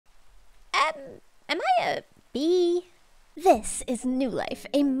Am I a bee? This is New Life,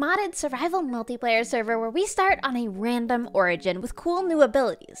 a modded survival multiplayer server where we start on a random origin with cool new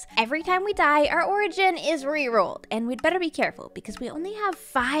abilities. Every time we die, our origin is re-rolled, and we'd better be careful because we only have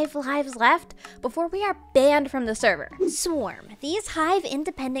 5 lives left before we are banned from the server. Swarm. These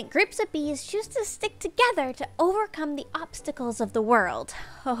hive-independent groups of bees choose to stick together to overcome the obstacles of the world.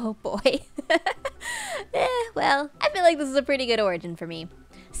 Oh boy. Well, I feel like this is a pretty good origin for me.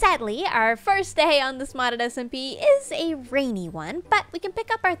 Sadly, our first day on this modded SMP is a rainy one, but we can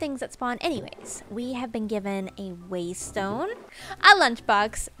pick up our things at spawn anyways. We have been given a waystone, a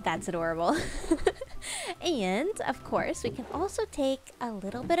lunchbox, that's adorable, and of course we can also take a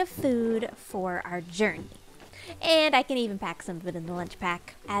little bit of food for our journey. And I can even pack some of it in the lunch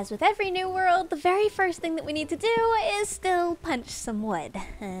pack. As with every new world, the very first thing that we need to do is still punch some wood.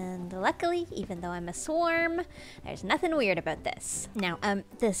 And luckily, even though I'm a swarm, there's nothing weird about this. Now,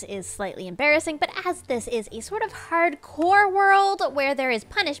 this is slightly embarrassing, but as this is a sort of hardcore world where there is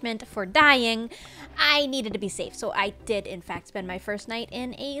punishment for dying, I needed to be safe. So I did, in fact, spend my first night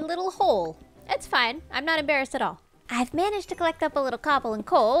in a little hole. It's fine. I'm not embarrassed at all. I've managed to collect up a little cobble and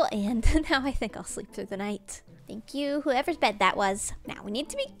coal, and now I think I'll sleep through the night. Thank you, whoever's bed that was. Now, we need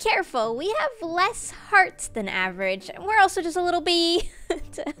to be careful. We have less hearts than average, and we're also just a little bee.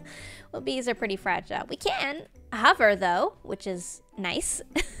 Well, bees are pretty fragile. We can hover, though, which is nice.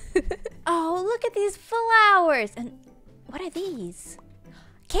 Oh, look at these flowers. And what are these?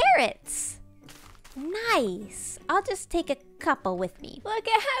 Carrots. Nice. I'll just take a couple with me. Look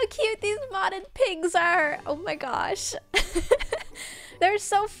at how cute these modded pigs are. Oh my gosh. They're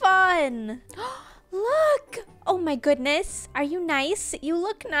so fun. Look! Oh my goodness. Are you nice? You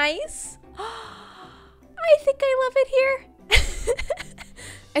look nice. I think I love it here.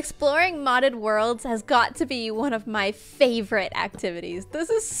 Exploring modded worlds has got to be one of my favorite activities. This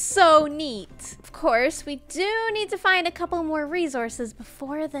is so neat. Of course, we do need to find a couple more resources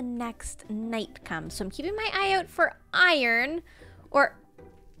before the next night comes. So I'm keeping my eye out for iron or...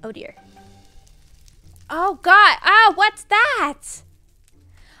 Oh dear. Oh God. Oh, what's that?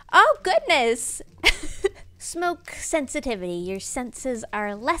 Oh goodness. Smoke sensitivity. Your senses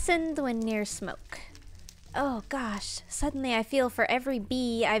are lessened when near smoke. Oh gosh, suddenly I feel for every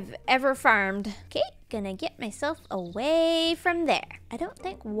bee I've ever farmed. Okay, gonna get myself away from there. I don't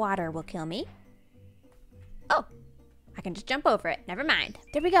think water will kill me. Oh, I can just jump over it. Never mind.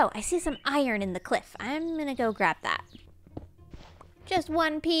 There we go. I see some iron in the cliff. I'm gonna go grab that. Just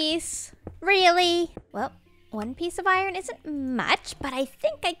one piece. Really? Well, one piece of iron isn't much, but I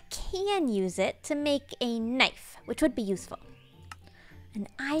think I can use it to make a knife, which would be useful. An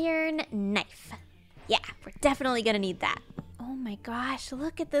iron knife. Yeah, we're definitely gonna need that. Oh my gosh,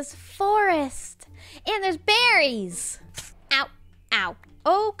 look at this forest. And there's berries. Ow, ow.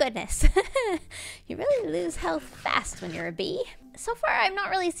 Oh goodness. You really lose health fast when you're a bee. So far, I'm not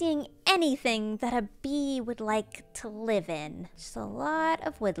really seeing anything that a bee would like to live in. Just a lot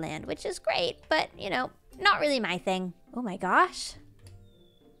of woodland, which is great, but you know, not really my thing. Oh my gosh.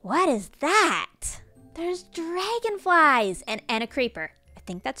 What is that? There's dragonflies and a creeper. I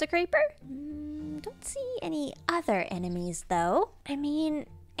think that's a creeper. Don't see any other enemies though. I mean,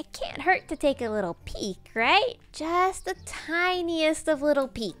 it can't hurt to take a little peek, right? Just the tiniest of little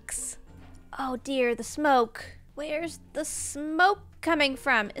peeks. Oh dear, the smoke. Where's the smoke coming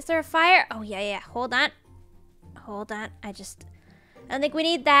from? Is there a fire? Oh yeah, hold on. Hold on, I don't think we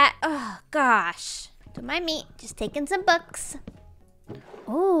need that. Oh gosh. Don't mind me, just taking some books.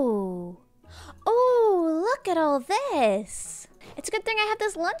 Ooh. Oh, look at all this. It's a good thing I have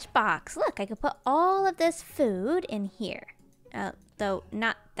this lunchbox. Look, I could put all of this food in here. Though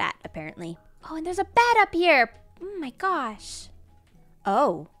not that, apparently. Oh, and there's a bed up here. Oh my gosh.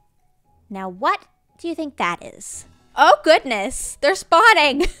 Oh. Now what do you think that is? Oh goodness, they're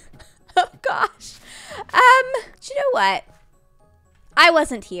spawning. Oh gosh. Do you know what? I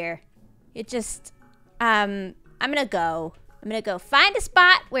wasn't here. It just... I'm gonna go find a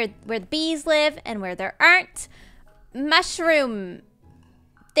spot where the bees live and where there aren't mushroom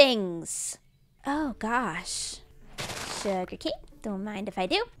things. Oh gosh. Sugar cane. Don't mind if I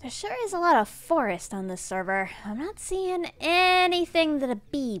do. There sure is a lot of forest on this server. I'm not seeing anything that a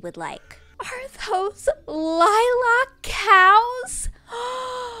bee would like. Are those lilac cows?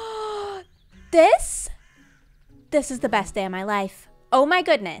 This is the best day of my life. Oh my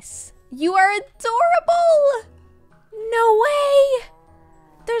goodness. You are adorable! No way!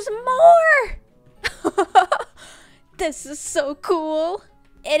 There's more! This is so cool.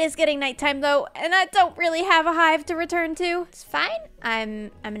 It is getting nighttime though, and I don't really have a hive to return to. It's fine.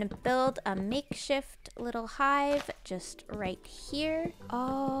 I'm gonna build a makeshift little hive just right here.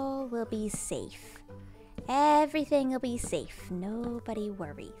 All will will be safe. Everything will be safe. Nobody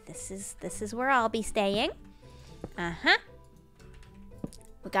worry. This is where I'll be staying. Uh-huh.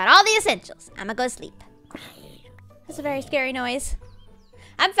 We got all the essentials. I'm gonna go to sleep. That's a very scary noise.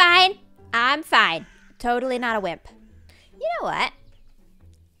 I'm fine. I'm fine. Totally not a wimp. You know what?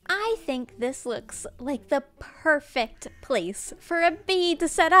 I think this looks like the perfect place for a bee to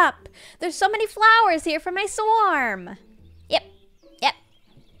set up. There's so many flowers here for my swarm. Yep.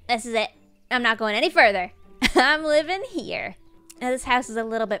 This is it. I'm not going any further. I'm living here. Now, this house is a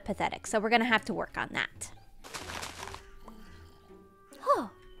little bit pathetic, so we're gonna have to work on that. Oh,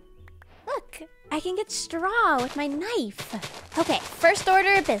 look, I can get straw with my knife. Okay, first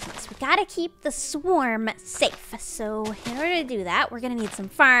order of business. We gotta keep the swarm safe. So in order to do that, we're gonna need some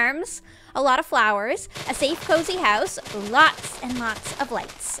farms, a lot of flowers, a safe, cozy house, lots and lots of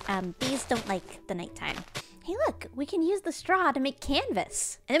lights. Bees don't like the nighttime. Hey, look, we can use the straw to make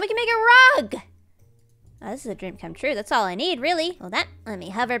canvas. And then we can make a rug. Oh, this is a dream come true. That's all I need, really. Well, let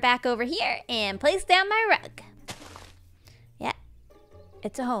me hover back over here and place down my rug. Yeah,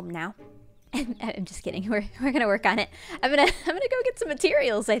 it's a home now. I'm just kidding. We're gonna work on it. I'm gonna go get some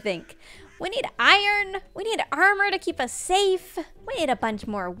materials, I think. We need iron. We need armor to keep us safe. We need a bunch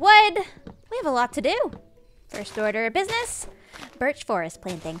more wood. We have a lot to do. First order of business, birch forest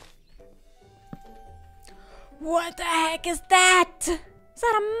planting. What the heck is that? Is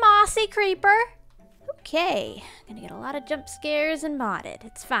that a mossy creeper? Okay, gonna get a lot of jump scares and modded.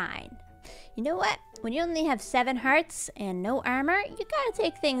 It's fine. You know what? When you only have 7 hearts and no armor, you gotta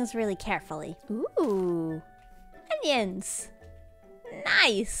take things really carefully. Ooh, onions.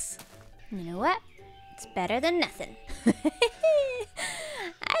 Nice. You know what? It's better than nothing.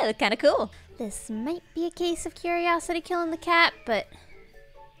 I look kind of cool. This might be a case of curiosity killing the cat, but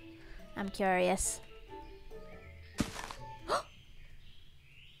I'm curious.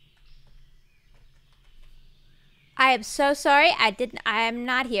 I am so sorry. I am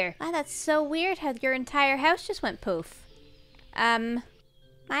not here. Wow, that's so weird how your entire house just went poof. My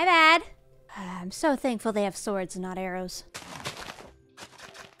bad. I'm so thankful they have swords and not arrows.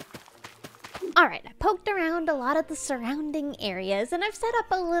 Alright, I poked around a lot of the surrounding areas and I've set up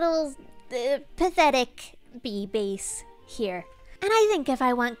a little pathetic bee base here. And I think if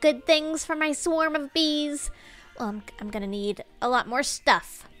I want good things for my swarm of bees, well, I'm gonna need a lot more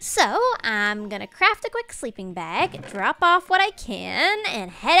stuff. So I'm gonna craft a quick sleeping bag, drop off what I can,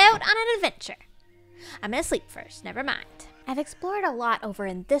 and head out on an adventure. I'm gonna sleep first, never mind. I've explored a lot over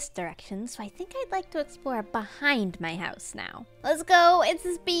in this direction, so I think I'd like to explore behind my house now. Let's go, it's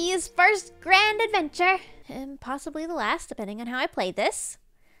this bee's first grand adventure, and possibly the last, depending on how I play this.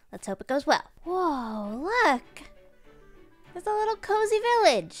 Let's hope it goes well. Whoa, look! There's a little cozy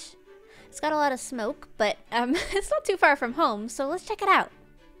village. It's got a lot of smoke, but it's not too far from home, so let's check it out.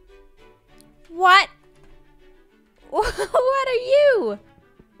 What? What are you?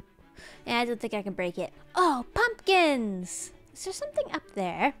 Yeah, I don't think I can break it. Oh, pumpkins! Is there something up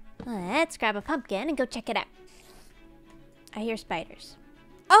there? Let's grab a pumpkin and go check it out. I hear spiders.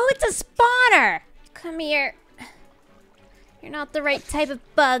 Oh, it's a spawner! Come here. You're not the right type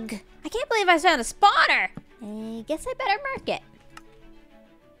of bug. I can't believe I found a spawner! I guess I better mark it.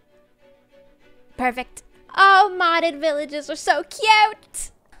 Perfect. Oh, modded villages are so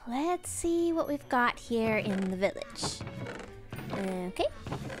cute! Let's see what we've got here in the village. Okay.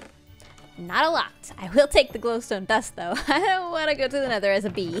 Not a lot. I will take the glowstone dust, though. I don't want to go to the nether as a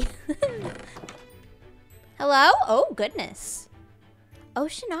bee. Hello? Oh, goodness.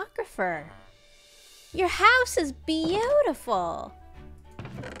 Oceanographer. Your house is beautiful.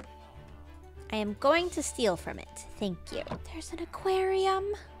 I am going to steal from it. Thank you. There's an aquarium.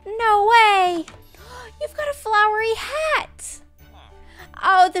 No way! You've got a flowery hat!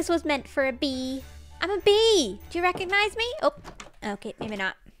 Oh, this was meant for a bee. I'm a bee. Do you recognize me? Oh, okay, maybe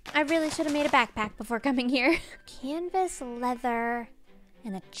not. I really should have made a backpack before coming here. Canvas, leather,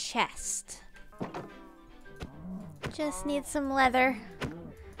 and a chest. Just need some leather.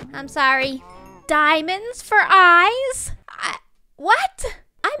 I'm sorry. Diamonds for eyes? What?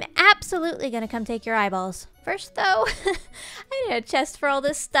 I'm absolutely gonna come take your eyeballs. First, though, I need a chest for all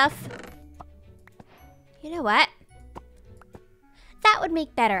this stuff. You know what? That would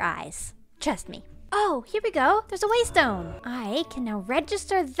make better eyes. Trust me. Oh, here we go. There's a waystone. I can now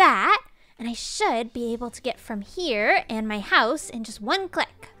register that, and I should be able to get from here and my house in just one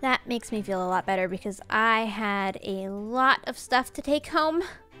click. That makes me feel a lot better because I had a lot of stuff to take home.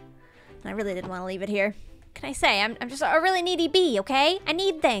 And I really didn't want to leave it here. Can I say, I'm just a really needy bee, okay? I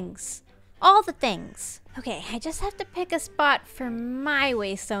need things. All the things. Okay, I just have to pick a spot for my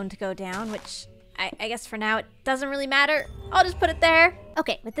waystone to go down, which I guess for now it doesn't really matter. I'll just put it there.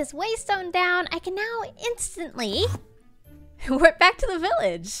 Okay, with this waystone down, I can now instantly we're back to the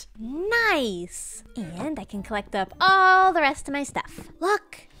village. Nice. And I can collect up all the rest of my stuff.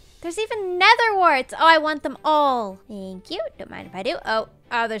 Look, there's even nether warts. Oh, I want them all. Thank you. Don't mind if I do. Oh,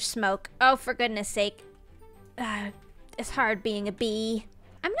 there's smoke. Oh, for goodness sake. It's hard being a bee.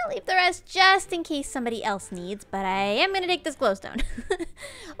 I'm gonna leave the rest just in case somebody else needs, but I am gonna take this glowstone.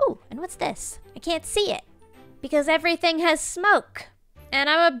 Oh, and what's this? I can't see it because everything has smoke and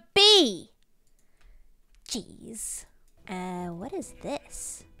I'm a bee. Jeez. What is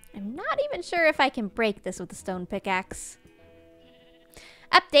this? I'm not even sure if I can break this with a stone pickaxe.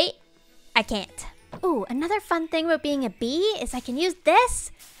 Update. I can't. Ooh, another fun thing about being a bee is I can use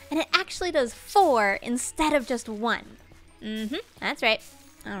this and it actually does 4 instead of just 1. That's right.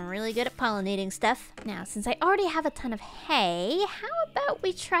 I'm really good at pollinating stuff. Now, since I already have a ton of hay, how about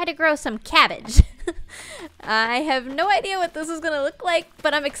we try to grow some cabbage? I have no idea what this is gonna look like,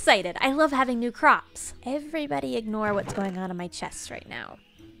 but I'm excited. I love having new crops. Everybody ignore what's going on in my chest right now.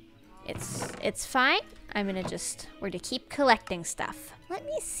 It's fine. we're gonna keep collecting stuff. Let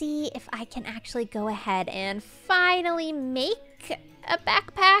me see if I can actually go ahead and finally make a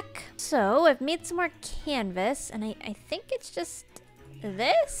backpack. So I've made some more canvas, and I think it's just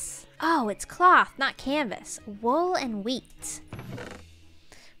this? Oh, it's cloth, not canvas. Wool and wheat.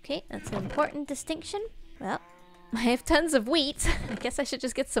 Okay, that's an important distinction. Well, I have tons of wheat. I guess I should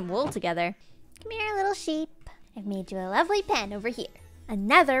just get some wool together. Come here, little sheep. I've made you a lovely pen over here.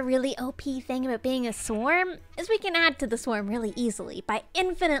 Another really OP thing about being a swarm is we can add to the swarm really easily by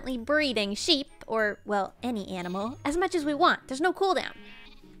infinitely breeding sheep, or, well, any animal, as much as we want. There's no cooldown.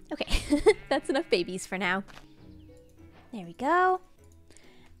 Okay, that's enough babies for now. There we go.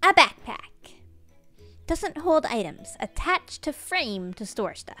 A backpack. Doesn't hold items. Attached to frame to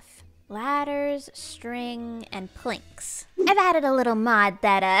store stuff. Ladders, string, and planks. I've added a little mod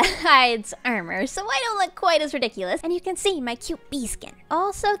that hides armor, so I don't look quite as ridiculous, and you can see my cute bee skin.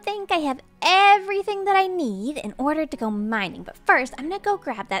 Also think I have everything that I need in order to go mining, but first I'm gonna go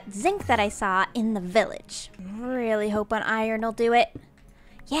grab that zinc that I saw in the village. Really hoping iron will do it.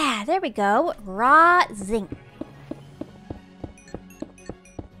 Yeah, there we go. Raw zinc.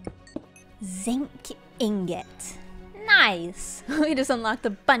 Zinc ingot. Nice! We just unlocked a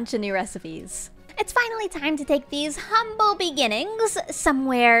bunch of new recipes. It's finally time to take these humble beginnings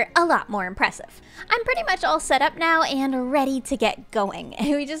somewhere a lot more impressive. I'm pretty much all set up now and ready to get going.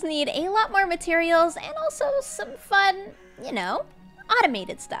 We just need a lot more materials and also some fun, you know,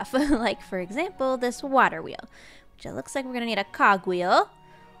 automated stuff. Like, for example, this water wheel, which it looks like we're gonna need a cogwheel,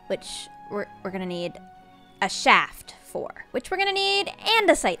 which we're gonna need a shaft for, which we're gonna need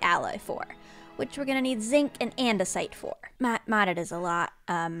andesite alloy for, which we're gonna need zinc and andesite for. Modded is a lot.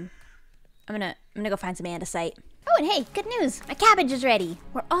 I'm gonna go find some andesite. Oh, and hey, good news, my cabbage is ready.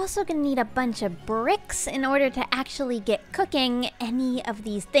 We're also gonna need a bunch of bricks in order to actually get cooking any of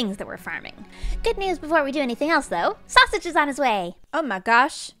these things that we're farming. Good news before we do anything else though, sausage is on his way. Oh my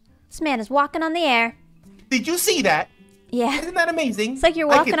gosh, this man is walking on the air. Did you see that? Yeah. Isn't that amazing? It's like you're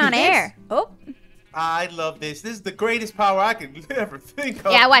walking on air. Oh. I love this. This is the greatest power I could ever think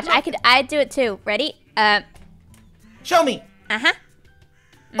of. Yeah, watch. I'd do it too. Ready? Show me. Uh-huh.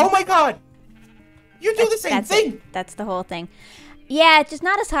 Oh my god. You do the same thing. That's the whole thing. Yeah, just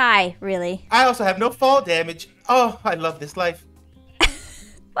not as high, really. I also have no fall damage. Oh, I love this life.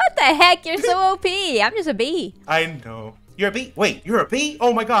 What the heck? You're so OP. I'm just a bee. I know. You're a bee? Wait, you're a bee?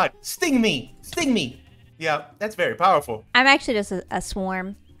 Oh my god. Sting me. Sting me. Yeah, that's very powerful. I'm actually just a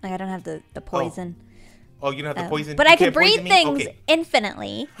swarm. Like, I don't have the poison. Oh, you don't have the poison? But I can breed things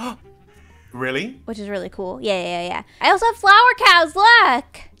infinitely. Really? Which is really cool. Yeah. I also have flower cows,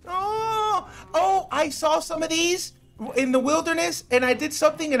 look! Oh, I saw some of these in the wilderness, and I did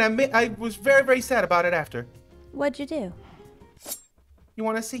something, and I was very, very sad about it after. What'd you do? You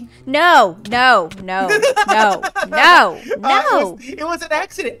want to see? No. It was an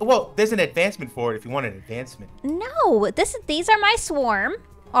accident. Well, there's an advancement for it if you want an advancement. No, these are my swarm.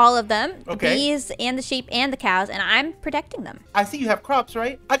 All of them. Okay. The bees and the sheep and the cows, and I'm protecting them. I see you have crops,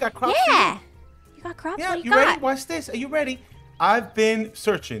 right? I got crops. Yeah. You got crops? Yeah, what you ready? Watch this. Are you ready? I've been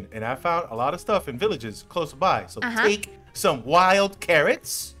searching, and I found a lot of stuff in villages close by. So take some wild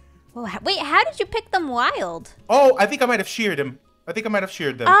carrots. Well, wait, how did you pick them wild? Oh, I think I might have sheared them.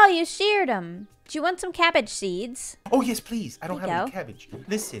 Oh, you sheared them. Do you want some cabbage seeds? Oh, yes, please. I don't have any cabbage.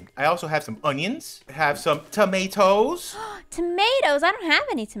 Listen, I also have some onions. I have some tomatoes. Tomatoes? I don't have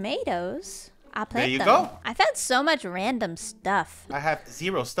any tomatoes. I'll plant them. There you go. I've had so much random stuff. I have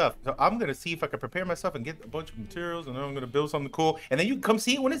 0 stuff. So I'm going to see if I can prepare myself and get a bunch of materials, and then I'm going to build something cool. And then you can come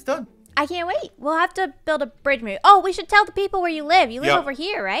see it when it's done. I can't wait. We'll have to build a bridge maybe. Oh, we should tell the people where you live. You live over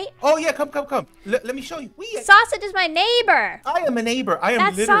here, right? Oh, yeah. Come. Let me show you. Sausage is my neighbor. I am a neighbor. I am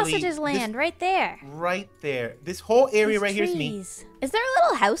That's literally... Sausage's land right there. Right there. This whole area These right here is me. trees. Is there a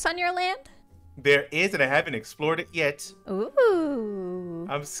little house on your land? There is, and I haven't explored it yet. Ooh.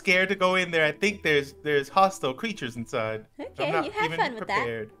 I'm scared to go in there. I think there's hostile creatures inside. Okay, I'm not you have even fun with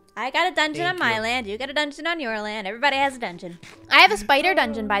prepared. that. I got a dungeon Thank on my you. land. You got a dungeon on your land. Everybody has a dungeon. I have a spider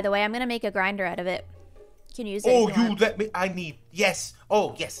dungeon, by the way. I'm going to make a grinder out of it. You can use it. Oh, if you want. let me. I need. Yes.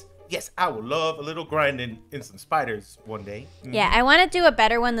 Oh, yes. Yes. I would love a little grinding in some spiders one day. Yeah, I want to do a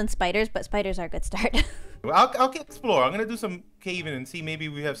better one than spiders, but spiders are a good start. I'll explore. I'm going to do some caving and see maybe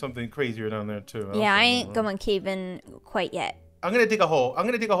we have something crazier down there, too. Yeah, I ain't going caving quite yet. I'm going to dig a hole. I'm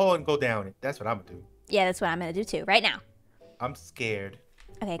going to dig a hole and go down it. That's what I'm going to do. Yeah, that's what I'm going to do, too, right now. I'm scared.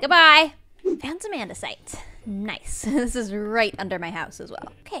 Okay, goodbye. Found some andesite. Nice. This is right under my house as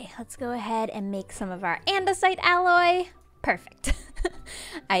well. Okay, let's go ahead and make some of our andesite alloy. Perfect.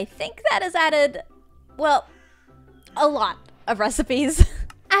 I think that has added, well, a lot of recipes.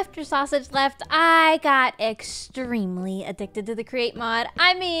 After Sausage left, I got extremely addicted to the Create mod.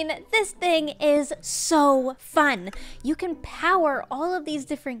 I mean, this thing is so fun. You can power all of these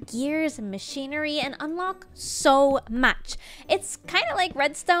different gears and machinery and unlock so much. It's kind of like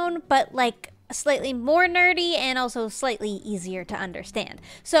Redstone, but like slightly more nerdy and also slightly easier to understand.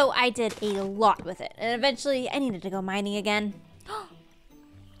 So I did a lot with it, and eventually I needed to go mining again.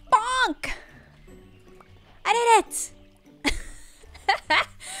 Bonk! I did it!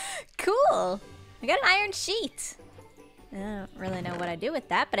 Cool. I got an iron sheet. I don't really know what I do with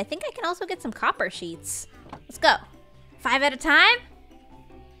that, but I think I can also get some copper sheets. Let's go. 5 at a time?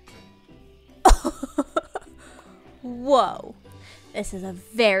 Whoa. This is a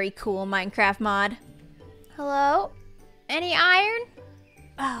very cool Minecraft mod. Hello? Any iron?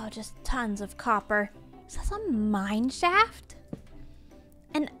 Oh, just tons of copper. Is this a mine shaft?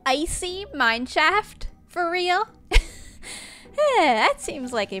 An icy mine shaft? For real? That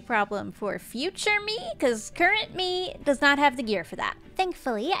seems like a problem for future me, because current me does not have the gear for that.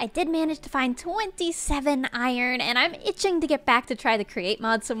 Thankfully, I did manage to find 27 iron, and I'm itching to get back to try the Create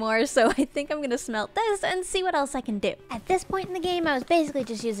mod some more, so I think I'm going to smelt this and see what else I can do. At this point in the game, I was basically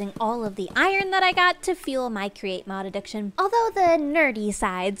just using all of the iron that I got to fuel my Create mod addiction. Although the nerdy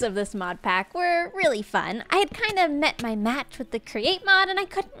sides of this mod pack were really fun, I had kind of met my match with the Create mod, and I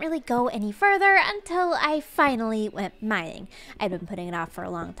couldn't really go any further until I finally went mining. I'd been putting it off for a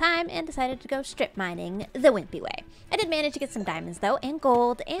long time and decided to go strip mining the wimpy way. I did manage to get some diamonds though, and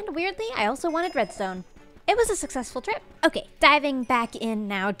gold, and weirdly, I also wanted redstone. It was a successful trip. Okay, diving back in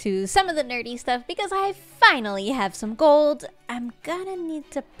now to some of the nerdy stuff because I finally have some gold. I'm gonna need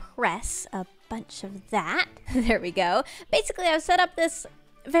to press a bunch of that. There we go. Basically, I've set up this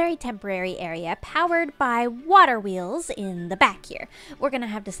very temporary area powered by water wheels in the back here. We're gonna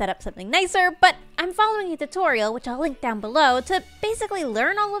have to set up something nicer, but I'm following a tutorial, which I'll link down below, to basically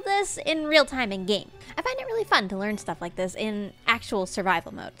learn all of this in real time in game. I find it really fun to learn stuff like this in actual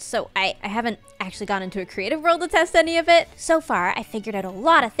survival mode, so I haven't actually gone into a creative world to test any of it. So far, I figured out a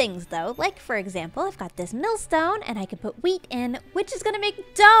lot of things though, like for example, I've got this millstone and I can put wheat in, which is gonna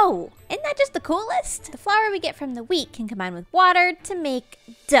make dough. Isn't that just the coolest? The flour we get from the wheat can combine with water to make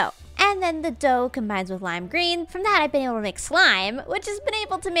dough. And then the dough combines with lime green. From that, I've been able to make slime, which has been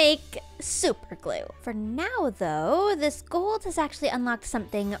able to make super glue. For now, though, this gold has actually unlocked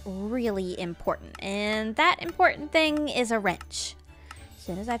something really important. And that important thing is a wrench. As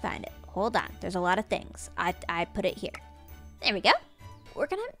soon as I find it. Hold on, there's a lot of things. I put it here. There we go. We're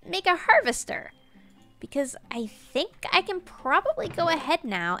gonna make a harvester, because I think I can probably go ahead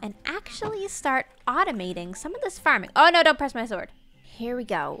now and actually start automating some of this farming. Oh no, don't press my sword. Here we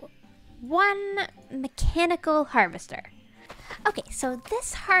go. One mechanical harvester. Okay, so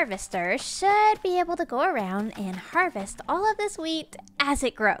this harvester should be able to go around and harvest all of this wheat as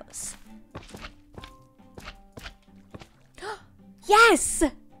it grows. Yes!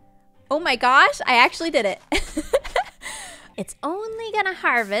 Oh my gosh, I actually did it. It's only gonna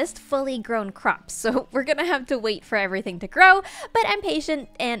harvest fully grown crops, so we're gonna have to wait for everything to grow, but I'm patient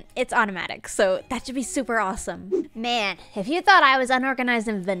and it's automatic, so that should be super awesome. Man, if you thought I was unorganized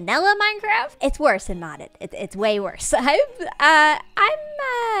in vanilla Minecraft, it's worse in modded. It's way worse. I'm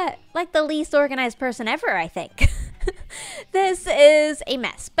like the least organized person ever, I think. This is a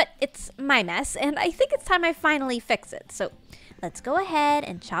mess, but it's my mess, and I think it's time I finally fix it, so let's go ahead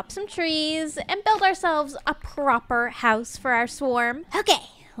and chop some trees and build ourselves a proper house for our swarm. Okay,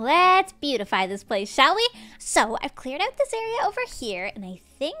 let's beautify this place, shall we? So I've cleared out this area over here, and I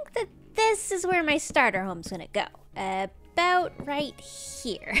think that this is where my starter home's gonna go. about right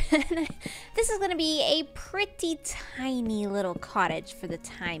here. This is gonna be a pretty tiny little cottage for the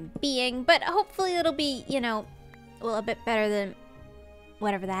time being, but hopefully it'll be, you know, well, a bit better than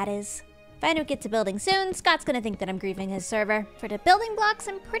whatever that is. If I don't get to building soon, Scott's gonna think that I'm grieving his server. For the building blocks,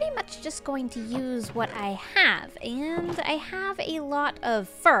 I'm pretty much just going to use what I have, and I have a lot of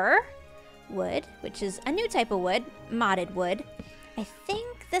fir wood, which is a new type of wood, modded wood. I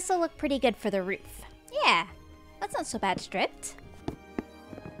think this will look pretty good for the roof. Yeah, that's not so bad stripped.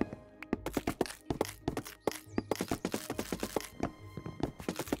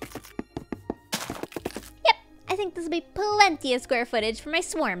 Yep, I think this will be plenty of square footage for my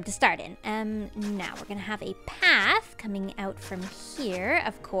swarm to start in. Now we're gonna have a path coming out from here,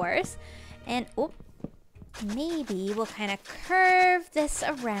 of course, and oh, maybe we'll kind of curve this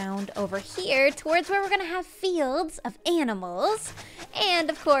around over here towards where we're gonna have fields of animals and,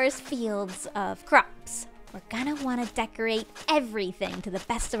 of course, fields of crops. We're gonna want to decorate everything to the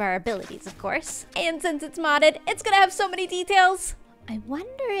best of our abilities, of course. And since it's modded, it's gonna have so many details. I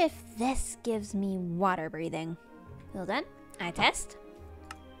wonder if this gives me water breathing. Well done. Eye test.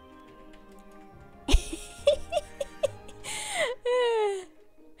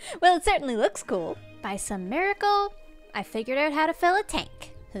 Well, it certainly looks cool. By some miracle, I figured out how to fill a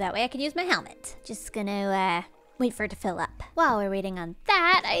tank, so that way I can use my helmet. Just gonna wait for it to fill up. While we're waiting on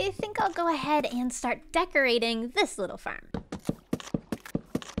that, I think I'll go ahead and start decorating this little farm.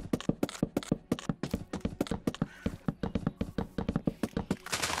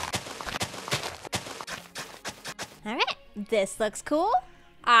 All right, this looks cool.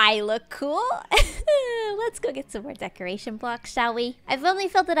 I look cool. Let's go get some more decoration blocks, shall we? I've only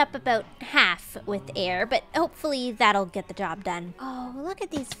filled it up about half with air, but hopefully that'll get the job done. Oh, look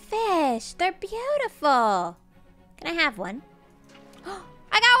at these fish. They're beautiful. Can I have one? Oh,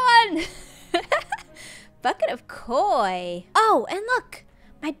 I got one! Bucket of koi. Oh, and look,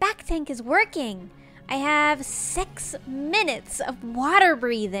 my back tank is working. I have 6 minutes of water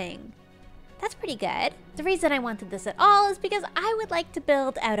breathing. That's pretty good. The reason I wanted this at all is because I would like to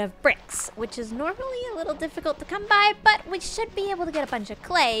build out of bricks, which is normally a little difficult to come by, but we should be able to get a bunch of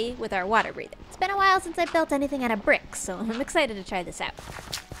clay with our water breathing. It's been a while since I built anything out of bricks, so I'm excited to try this out.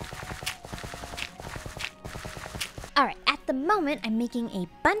 All right, at the moment, I'm making a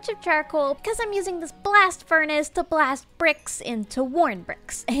bunch of charcoal because I'm using this blast furnace to blast bricks into worn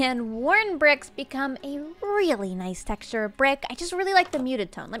bricks. And worn bricks become a really nice texture of brick. I just really like the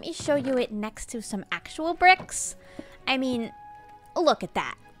muted tone. Let me show you it next to some actual bricks. I mean, look at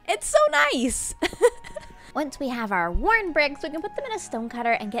that. It's so nice. Once we have our worn bricks, we can put them in a stone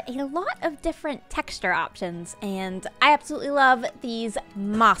cutter and get a lot of different texture options. And I absolutely love these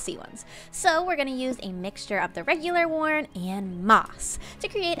mossy ones. So we're gonna use a mixture of the regular worn and moss to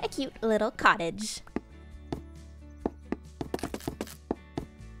create a cute little cottage.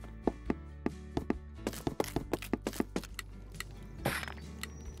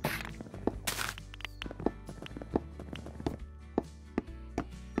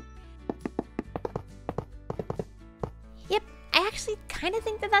 Yep, I actually kind of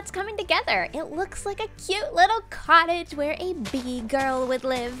think that that's coming together. It looks like a cute little cottage where a bee girl would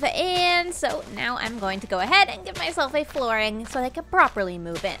live. And so now I'm going to go ahead and give myself a flooring so I can properly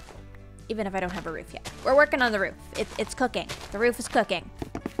move in, even if I don't have a roof yet. We're working on the roof. It's cooking. The roof is cooking.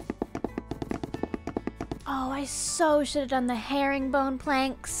 Oh, I so should have done the herringbone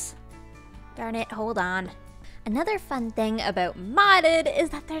planks. Darn it, hold on. Another fun thing about modded is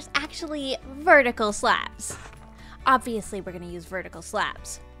that there's actually vertical slabs. Obviously, we're gonna use vertical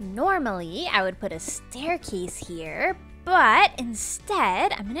slabs. Normally, I would put a staircase here, but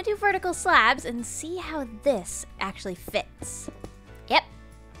instead, I'm gonna do vertical slabs and see how this actually fits. Yep,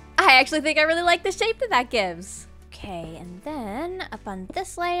 I actually think I really like the shape that gives. Okay, and then up on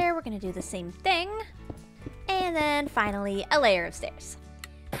this layer, we're gonna do the same thing. And then finally, a layer of stairs.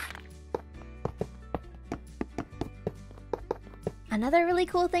 Another really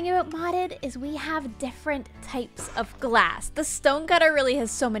cool thing about modded is we have different types of glass. The stone cutter really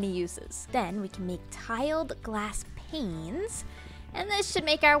has so many uses. Then we can make tiled glass panes, and this should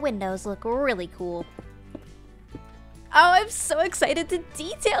make our windows look really cool. Oh, I'm so excited to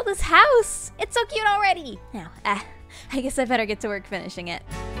detail this house. It's so cute already. Now, I guess I better get to work finishing it.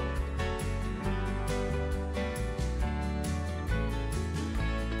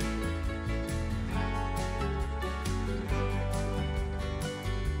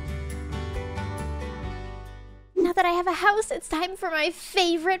 Now that I have a house, it's time for my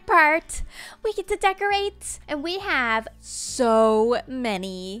favorite part. We get to decorate, and we have so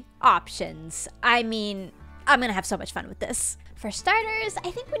many options. I mean, I'm gonna have so much fun with this. For starters, I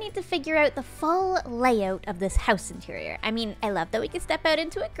think we need to figure out the full layout of this house interior. I mean, I love that we can step out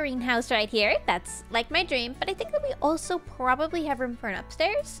into a greenhouse right here. That's like my dream, but I think that we also probably have room for an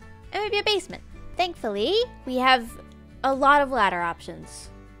upstairs and maybe a basement. Thankfully, we have a lot of ladder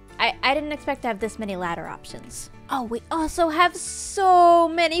options. I didn't expect to have this many ladder options. Oh, we also have so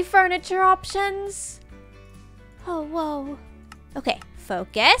many furniture options. Oh, whoa. Okay,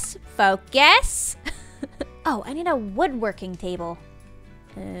 focus, focus. Oh, I need a woodworking table.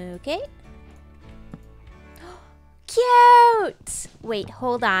 Okay. Cute! Wait,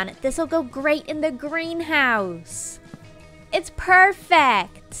 hold on. This'll go great in the greenhouse. It's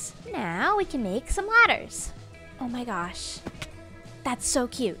perfect. Now we can make some ladders. Oh my gosh. That's so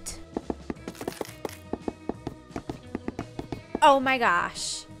cute. Oh my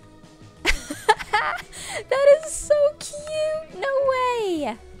gosh. That is so cute. No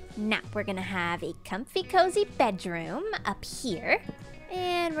way. Now we're gonna have a comfy, cozy bedroom up here.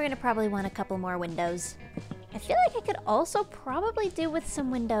 And we're gonna probably want a couple more windows. I feel like I could also probably do with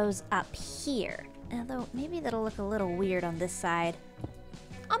some windows up here. Although maybe that'll look a little weird on this side.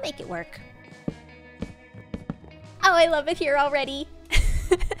 I'll make it work. Oh, I love it here already.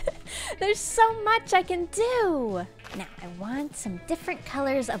 There's so much I can do. Now, I want some different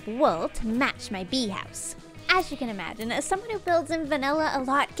colors of wool to match my bee house. As you can imagine, as someone who builds in vanilla a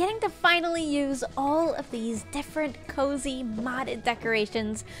lot, getting to finally use all of these different cozy modded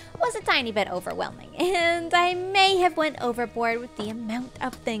decorations was a tiny bit overwhelming, and I may have went overboard with the amount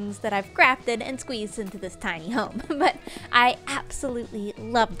of things that I've crafted and squeezed into this tiny home, but I absolutely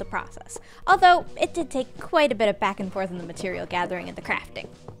loved the process, although it did take quite a bit of back and forth in the material gathering and the crafting.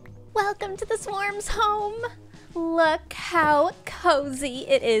 Welcome to the Swarm's home! Look how cozy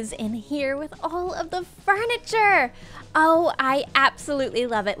it is in here with all of the furniture. Oh, I absolutely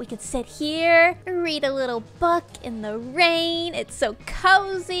love it. We could sit here, read a little book in the rain. It's so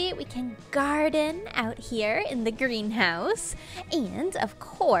cozy. We can garden out here in the greenhouse. And of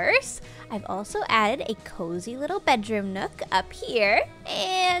course, I've also added a cozy little bedroom nook up here.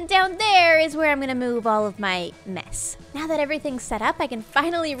 And down there is where I'm gonna move all of my mess. Now that everything's set up, I can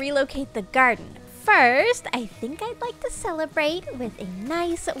finally relocate the garden. First, I think I'd like to celebrate with a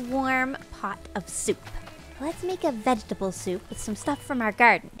nice warm pot of soup. Let's make a vegetable soup with some stuff from our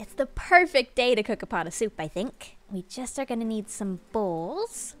garden. It's the perfect day to cook a pot of soup, I think. We just are gonna need some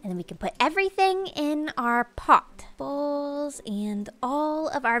bowls, and then we can put everything in our pot. Bowls and all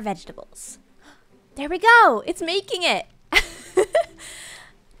of our vegetables. There we go, it's making it.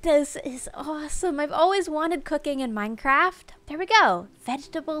 This is awesome. I've always wanted cooking in Minecraft. There we go,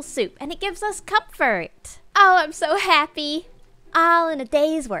 vegetable soup, and it gives us comfort. Oh, I'm so happy. All in a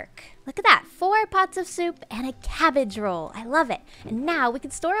day's work. Look at that, 4 pots of soup and a cabbage roll. I love it. And now we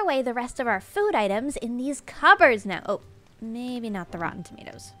can store away the rest of our food items in these cupboards now. Oh, maybe not the rotten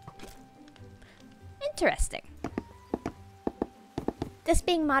tomatoes. Interesting. This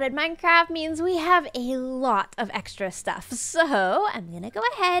being modded Minecraft means we have a lot of extra stuff. So I'm gonna go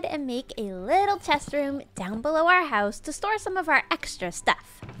ahead and make a little chest room down below our house to store some of our extra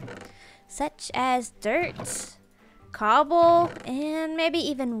stuff. Such as dirt, cobble, and maybe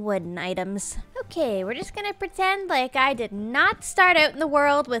even wooden items. Okay, we're just gonna pretend like I did not start out in the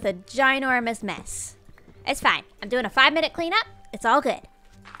world with a ginormous mess. It's fine. I'm doing a 5-minute cleanup. It's all good.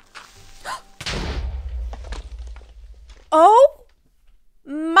 Oh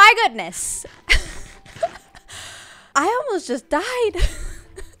my goodness. I almost just died.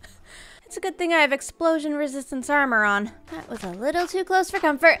 It's a good thing I have explosion resistance armor on. That was a little too close for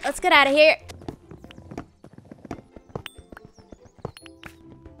comfort. Let's get out of here.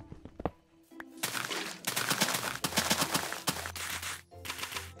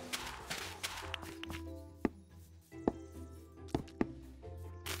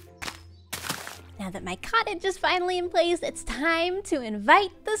 Now that my cottage is finally in place, it's time to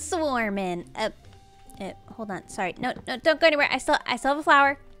invite the swarm in. Hold on, sorry. No, don't go anywhere. I still have a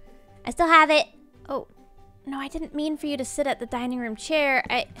flower. I still have it. Oh, no, I didn't mean for you to sit at the dining room chair.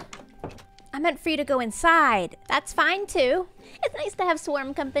 I meant for you to go inside. That's fine too. It's nice to have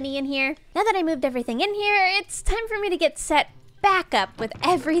swarm company in here. Now that I moved everything in here, it's time for me to get set back up with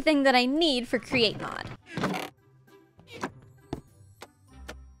everything that I need for Create Mod.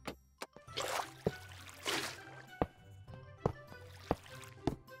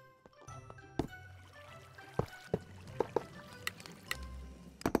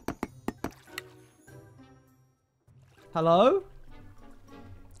 Hello?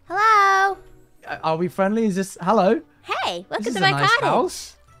 Hello. Are we friendly? Is this hello? Hey, welcome This to is my a nice cottage.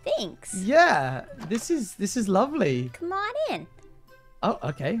 house. Thanks. Yeah, this is lovely. Come on in. Oh,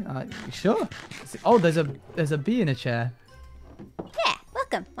 okay. Sure. Oh, there's a bee in a chair.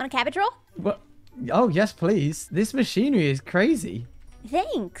 welcome. Want a cabbage roll? What? Oh, yes, please. This machinery is crazy.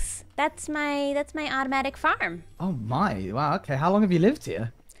 Thanks. That's my automatic farm. Oh, my. Wow, okay. How long have you lived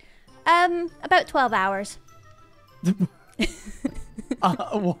here? About 12 hours.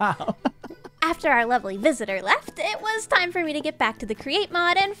 Wow. After our lovely visitor left, it was time for me to get back to the Create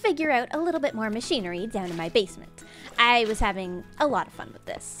mod and figure out a little bit more machinery down in my basement. I was having a lot of fun with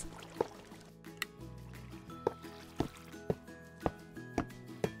this.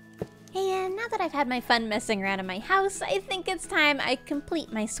 And now that I've had my fun messing around in my house, I think it's time I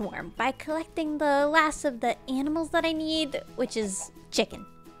complete my swarm by collecting the last of the animals that I need, which is chicken.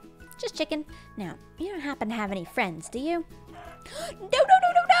 Just chicken. Now, you don't happen to have any friends, do you?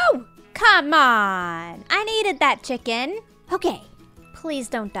 No! Come on! I needed that chicken. Okay, please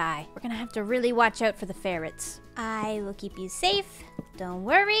don't die. We're gonna have to really watch out for the ferrets. I will keep you safe. Don't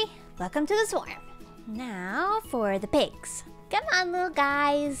worry. Welcome to the swarm. Now for the pigs. Come on, little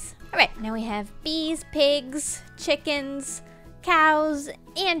guys. All right, now we have bees, pigs, chickens, cows,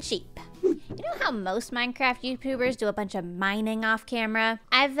 and sheep. You know how most Minecraft YouTubers do a bunch of mining off camera?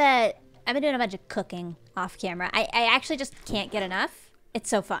 I've been doing a bunch of cooking off camera. I actually just can't get enough. It's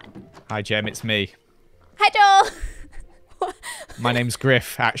so fun. Hi, Gem. It's me. Hi, Joel. My name's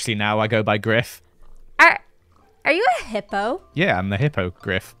Griff. Actually, now I go by Griff. Are you a hippo? Yeah, I'm the hippo,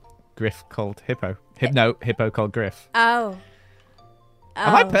 Griff. Griff called hippo. Hippo called Griff. Oh.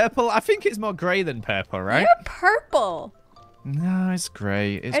 Am I purple? I think it's more grey than purple, right? You're purple. No, it's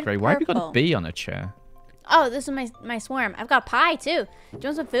grey. It's grey. Why have you got purple. a bee on a chair? Oh, this is my swarm. I've got pie, too. Do you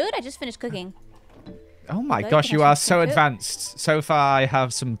want some food? I just finished cooking. Oh my Good, gosh, can I you have are some so food? advanced. So far, I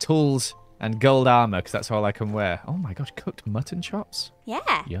have some tools and gold armor, because that's all I can wear. Oh my gosh, cooked mutton chops? Yeah.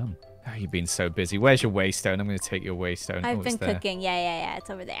 Yum. Oh, you've been so busy. Where's your waystone? I'm going to take your waystone. I've Oh, been it's there. cooking. Yeah. It's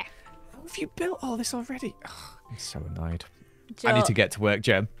over there. How have you built all this already? Oh, I'm so annoyed. I Joel, need to get to work,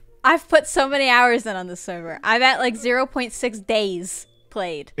 Gem. I've put so many hours in on this server. I'm at like 0.6 days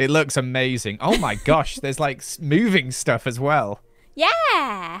played. It looks amazing. Oh my gosh, there's like moving stuff as well.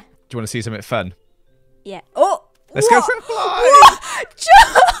 Yeah. Do you want to see something fun? Yeah. Oh. Let's go for a fly! Whoa!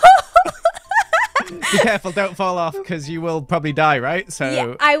 Joel! Be careful, don't fall off, because you will probably die, right? So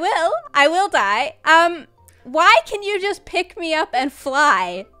Yeah, I will die. Why can you just pick me up and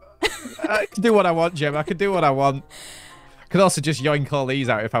fly? I can do what I want, Gem. I can do what I want. I could also just yoink all these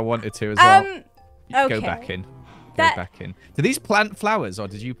out if I wanted to as well. Okay. Go back in. Go That- back in. Do these plant flowers, or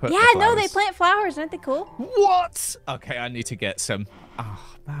did you put Yeah, the no, they flowers? plant flowers. Aren't they cool? What? Okay, I need to get some.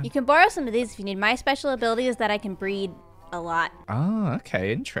 Oh, man. You can borrow some of these if you need. My special ability is that I can breed a lot. Oh,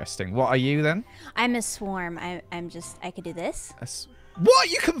 okay, interesting. What are you then? I'm a swarm. I could do this.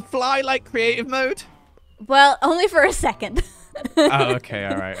 What? You can fly like creative mode? Well, only for a second. Oh, okay,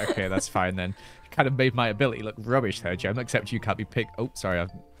 all right, okay, that's fine then. Kind of made my ability look rubbish there, Gem, except you can't be picked. Oh, sorry.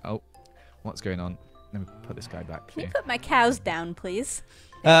 Oh, what's going on? Let me put this guy back Can you here. put my cows down, please?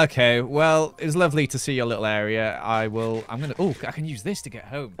 Okay, well, it's lovely to see your little area. Oh, I can use this to get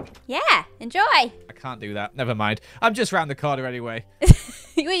home. Yeah, enjoy. I can't do that. Never mind. I'm just round the corner anyway.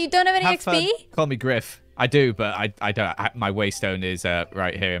 Wait, you don't have any Have XP? fun. Call me Griff. I do, but I don't. My waystone is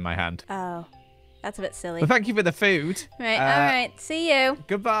right here in my hand. Oh, that's a bit silly. But thank you for the food. Right, all right. See you.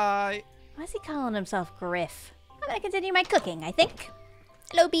 Goodbye. Why is he calling himself Griff? I'm gonna continue my cooking, I think.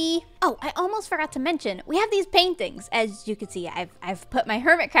 Hello, bee. Oh, I almost forgot to mention, we have these paintings. As you can see, I've put my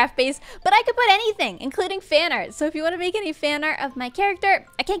Hermitcraft base, but I could put anything, including fan art. So if you want to make any fan art of my character,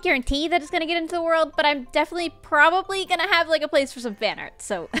 I can't guarantee that it's gonna get into the world, but I'm definitely probably gonna have like a place for some fan art.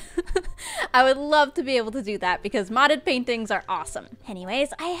 So I would love to be able to do that because modded paintings are awesome. Anyways,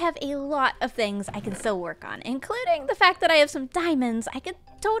 I have a lot of things I can still work on, including the fact that I have some diamonds. I could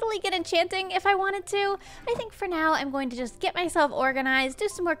totally get enchanting if I wanted to. I think for now I'm going to just get myself organized, do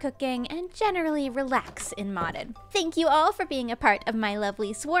some more cooking, and generally relax in modded. Thank you all for being a part of my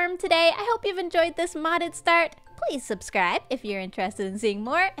lovely swarm today. I hope you've enjoyed this modded start. Please subscribe if you're interested in seeing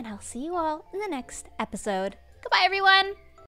more, and I'll see you all in the next episode. Goodbye, everyone!